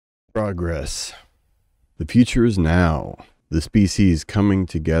Progress. The future is now. The species coming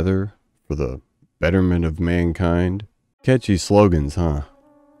together for the betterment of mankind. Catchy slogans, huh?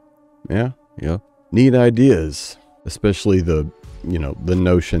 Yeah. Neat ideas, especially the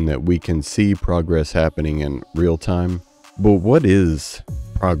notion that we can see progress happening in real time. But what is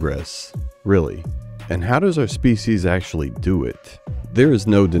progress, really? And how does our species actually do it? There is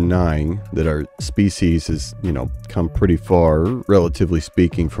no denying that our species has, come pretty far, relatively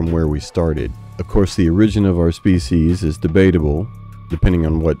speaking, from where we started. Of course, the origin of our species is debatable, depending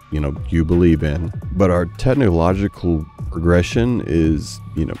on what, you believe in. But our technological progression is,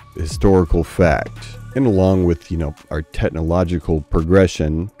 historical fact. And along with, our technological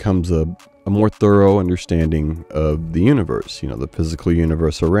progression comes a more thorough understanding of the universe, the physical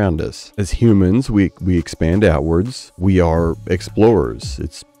universe around us. As humans, we expand outwards. We are explorers.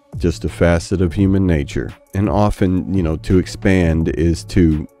 It's just a facet of human nature. And often, to expand is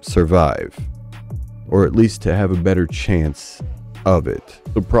to survive, or at least to have a better chance of it.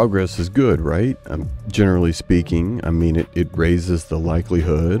 So progress is good, right? Generally speaking, it raises the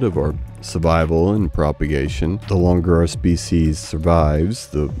likelihood of our survival and propagation. The longer our species survives,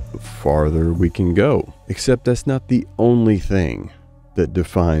 the farther we can go. Except that's not the only thing that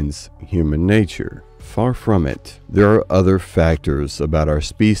defines human nature. Far from it. There are other factors about our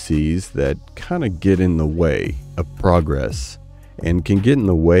species that kind of get in the way of progress, and can get in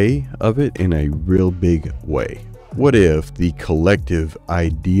the way of it in a real big way. What if the collective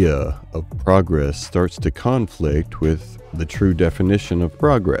idea of progress starts to conflict with the true definition of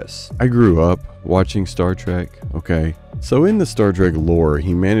progress? I grew up watching Star Trek, okay? So in the Star Trek lore,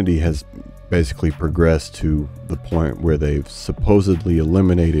 humanity has basically progressed to the point where they've supposedly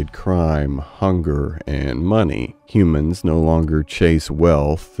eliminated crime, hunger, and money. Humans no longer chase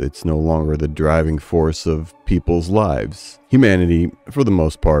wealth. It's no longer the driving force of people's lives. Humanity, for the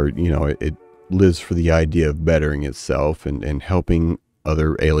most part, it lives for the idea of bettering itself and helping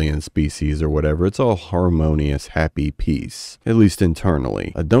other alien species or whatever. It's all harmonious, happy peace, at least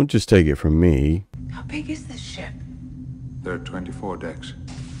internally. Don't just take it from me. How big is this ship? There are 24 decks,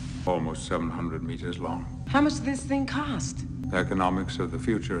 almost 700 meters long. How much does this thing cost? The economics of the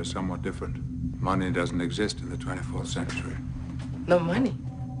future are somewhat different. Money doesn't exist in the 24th century. No money?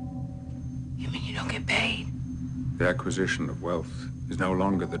 You mean you don't get paid? The acquisition of wealth is no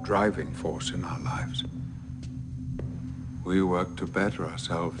longer the driving force in our lives. We work to better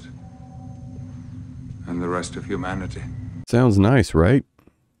ourselves and the rest of humanity. Sounds nice, right?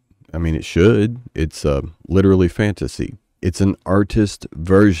 It should. It's literally fantasy. It's an artist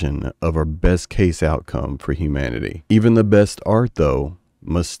version of our best case outcome for humanity. Even the best art, though,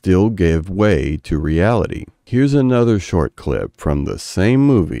 must still give way to reality. Here's another short clip from the same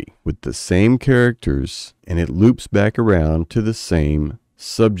movie with the same characters, and it loops back around to the same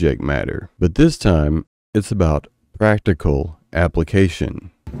subject matter. But this time, it's about practical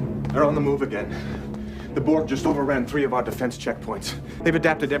application. They're on the move again. The Borg just overran 3 of our defense checkpoints. They've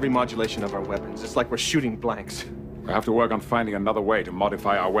adapted every modulation of our weapons. It's like we're shooting blanks. We have to work on finding another way to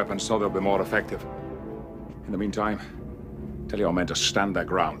modify our weapons so they'll be more effective. In the meantime, tell your men to stand their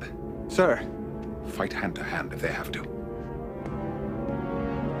ground. Sir. Fight hand to hand if they have to.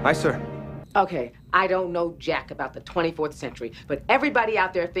 Aye, sir. Okay, I don't know jack about the 24th century, but everybody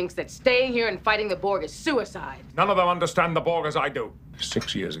out there thinks that staying here and fighting the Borg is suicide. None of them understand the Borg as I do.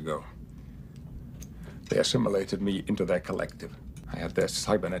 6 years ago, they assimilated me into their collective. I had their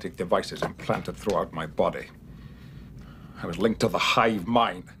cybernetic devices implanted throughout my body. I was linked to the hive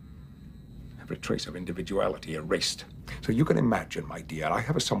mind. Every trace of individuality erased. So you can imagine, my dear, I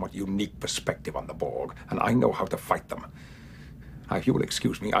have a somewhat unique perspective on the Borg, and I know how to fight them. Now, if you will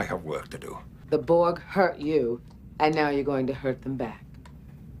excuse me, I have work to do. The Borg hurt you, and now you're going to hurt them back.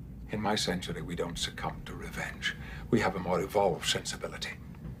 In my century, we don't succumb to revenge. We have a more evolved sensibility.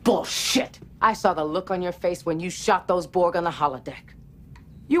 Bullshit! I saw the look on your face when you shot those Borg on the holodeck.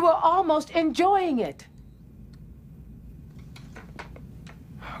 You were almost enjoying it.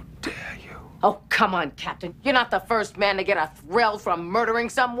 How dare you? Oh, come on, Captain. You're not the first man to get a thrill from murdering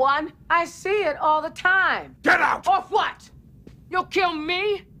someone. I see it all the time. Get out! Or what? You'll kill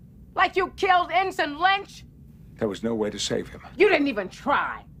me? Like you killed Ensign Lynch? There was no way to save him. You didn't even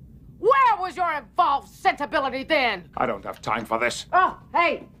try. Where was your evolved sensibility then? I don't have time for this. Oh,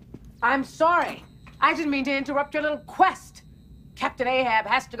 hey, I'm sorry. I didn't mean to interrupt your little quest. Captain Ahab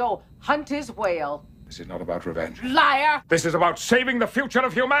has to go hunt his whale. This is not about revenge. Liar! This is about saving the future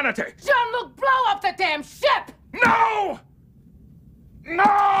of humanity. Jean-Luc, blow up the damn ship! No!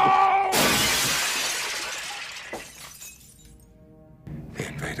 No! They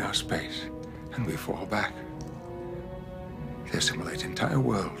invade our space, and we fall back. They assimilate entire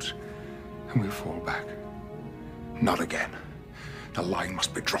worlds, and we fall back. Not again. The line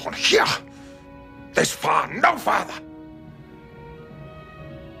must be drawn here. This far, no farther.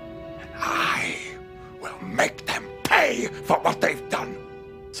 And I will make them pay for what they've done.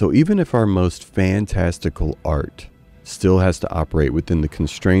 So even if our most fantastical art still has to operate within the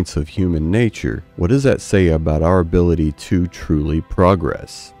constraints of human nature, what does that say about our ability to truly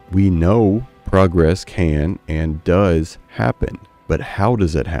progress? We know progress can and does happen, but how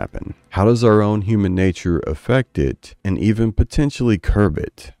does it happen? How does our own human nature affect it and even potentially curb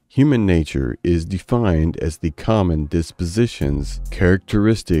it? Human nature is defined as the common dispositions,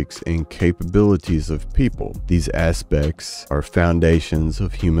 characteristics, and capabilities of people. These aspects are foundations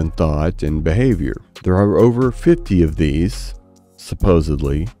of human thought and behavior. There are over 50 of these,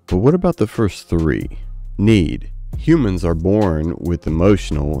 supposedly, but what about the first 3? Need. Humans are born with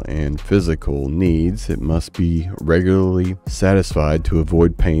emotional and physical needs that must be regularly satisfied to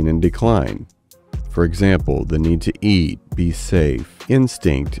avoid pain and decline. For example, the need to eat, be safe.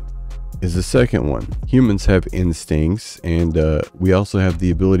 Instinct is the second one. Humans have instincts, and we also have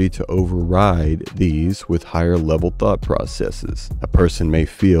the ability to override these with higher level thought processes. A person may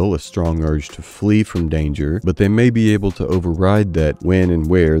feel a strong urge to flee from danger, but they may be able to override that when and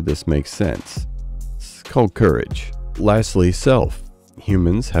where this makes sense. It's called courage. Lastly, self.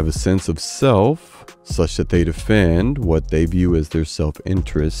 Humans have a sense of self such that they defend what they view as their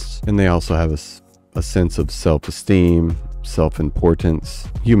self-interests, and they also have a sense of self-esteem, self-importance.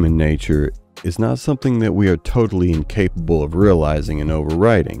 Human nature is not something that we are totally incapable of realizing and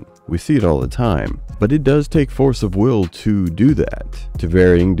overriding. We see it all the time, but it does take force of will to do that, to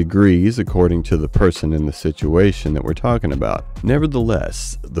varying degrees according to the person and the situation that we're talking about.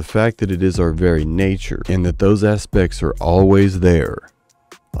 Nevertheless, the fact that it is our very nature and that those aspects are always there,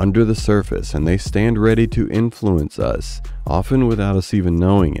 under the surface, and they stand ready to influence us, often without us even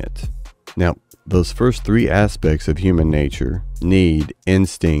knowing it. Now, those first 3 aspects of human nature, need,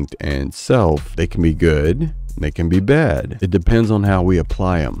 instinct, and self, they can be good, they can be bad. It depends on how we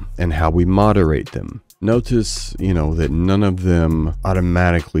apply them and how we moderate them. Notice, that none of them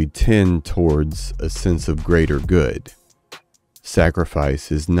automatically tend towards a sense of greater good.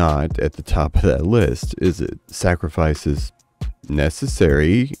 Sacrifice is not at the top of that list, is it? Sacrifice is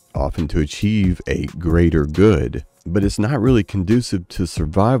necessary, often to achieve a greater good, but it's not really conducive to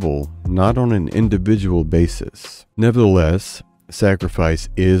survival, not on an individual basis. Nevertheless, sacrifice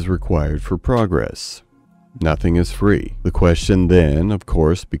is required for progress. Nothing is free. The question then, of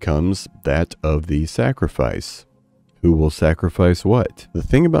course, becomes that of the sacrifice. Who will sacrifice what? The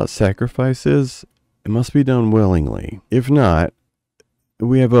thing about sacrifice is, it must be done willingly. If not,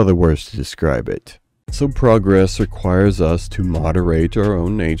 we have other words to describe it. So progress requires us to moderate our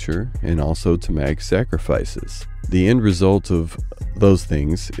own nature and also to make sacrifices. The end result of those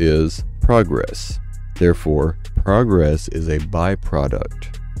things is progress. Therefore, progress is a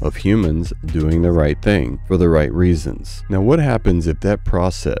byproduct of humans doing the right thing for the right reasons. Now, what happens if that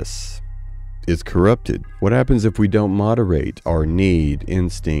process is corrupted? What happens if we don't moderate our need,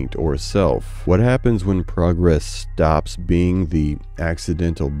 instinct, or self? What happens when progress stops being the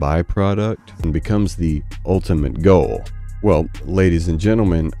accidental byproduct and becomes the ultimate goal? Well, ladies and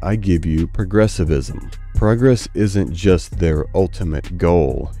gentlemen, I give you progressivism. Progress isn't just their ultimate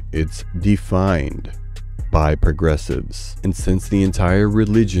goal, it's defined by progressives. And since the entire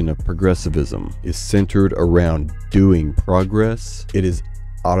religion of progressivism is centered around doing progress, it is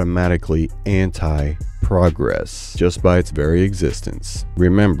automatically anti-progress just by its very existence.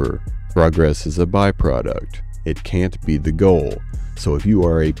 Remember, progress is a byproduct. It can't be the goal. So if you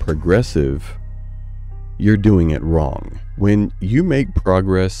are a progressive, you're doing it wrong. When you make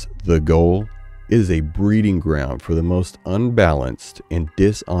progress the goal, it is a breeding ground for the most unbalanced and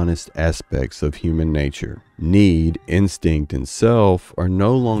dishonest aspects of human nature. Need, instinct, and self are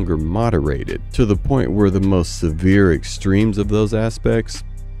no longer moderated to the point where the most severe extremes of those aspects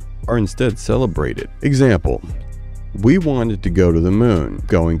are instead celebrated. Example, we wanted to go to the moon.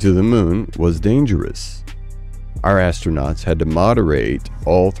 Going to the moon was dangerous. Our astronauts had to moderate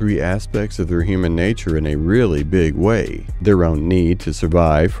all 3 aspects of their human nature in a really big way. Their own need to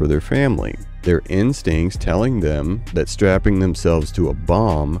survive for their family. Their instincts telling them that strapping themselves to a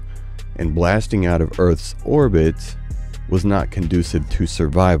bomb and blasting out of Earth's orbit was not conducive to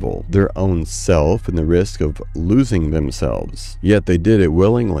survival. Their own self and the risk of losing themselves. Yet they did it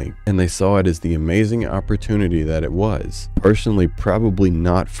willingly, and they saw it as the amazing opportunity that it was. Personally, probably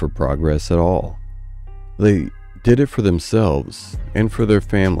not for progress at all. They did it for themselves and for their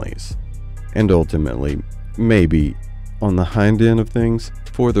families, and ultimately, maybe on the hind end of things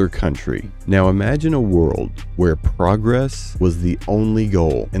for their country. Now imagine a world where progress was the only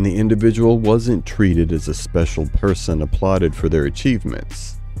goal and the individual wasn't treated as a special person applauded for their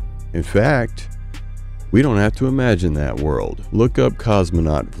achievements. In fact, we don't have to imagine that world. Look up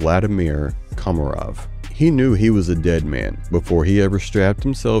cosmonaut Vladimir Komarov. He knew he was a dead man before he ever strapped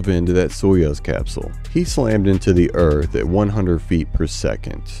himself into that Soyuz capsule. He slammed into the Earth at 100 feet per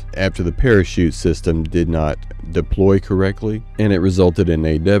second after the parachute system did not deploy correctly, and it resulted in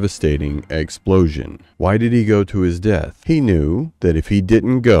a devastating explosion. Why did he go to his death? He knew that if he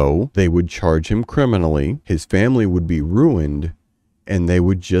didn't go, they would charge him criminally, his family would be ruined, and they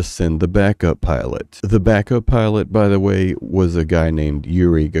would just send the backup pilot. The backup pilot, by the way, was a guy named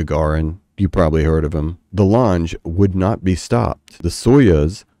Yuri Gagarin. You probably heard of him. The launch would not be stopped. The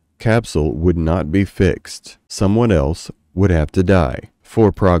Soyuz capsule would not be fixed. Someone else would have to die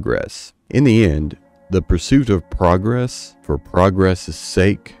for progress. In the end, the pursuit of progress for progress's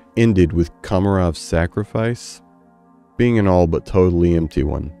sake ended with Komarov's sacrifice being an all but totally empty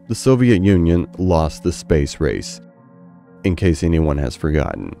one. The Soviet Union lost the space race, in case anyone has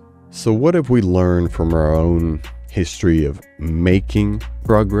forgotten. So what have we learned from our own history of making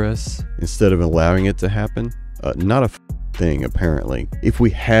progress instead of allowing it to happen? Not a thing, apparently. If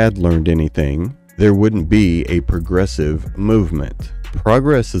we had learned anything, there wouldn't be a progressive movement.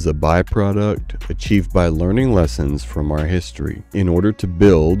 Progress is a byproduct achieved by learning lessons from our history. In order to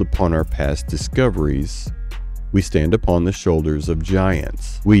build upon our past discoveries, we stand upon the shoulders of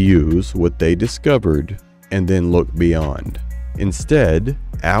giants. We use what they discovered and then look beyond. Instead,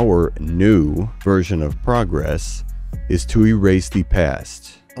 our new version of progress is to erase the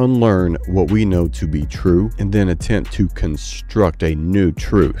past, unlearn what we know to be true, and then attempt to construct a new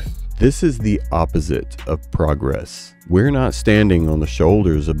truth. This is the opposite of progress. We're not standing on the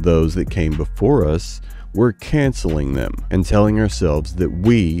shoulders of those that came before us. We're canceling them and telling ourselves that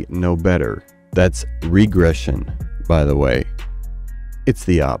we know better. That's regression, by the way. It's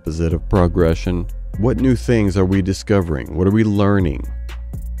the opposite of progression. What new things are we discovering? What are we learning?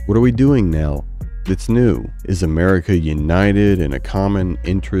 What are we doing now that's new? Is America united in a common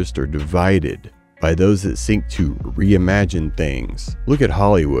interest or divided by those that seek to reimagine things? Look at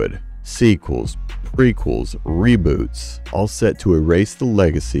Hollywood. Sequels, prequels, reboots, all set to erase the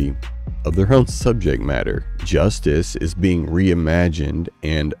legacy of their own subject matter. Justice is being reimagined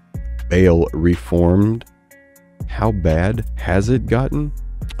and bail reformed. How bad has it gotten?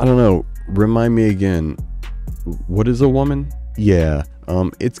 I don't know. Remind me again, what is a woman? Yeah,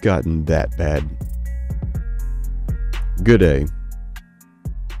 it's gotten that bad. Good day.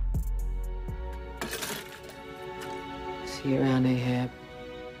 See you around, Ahab.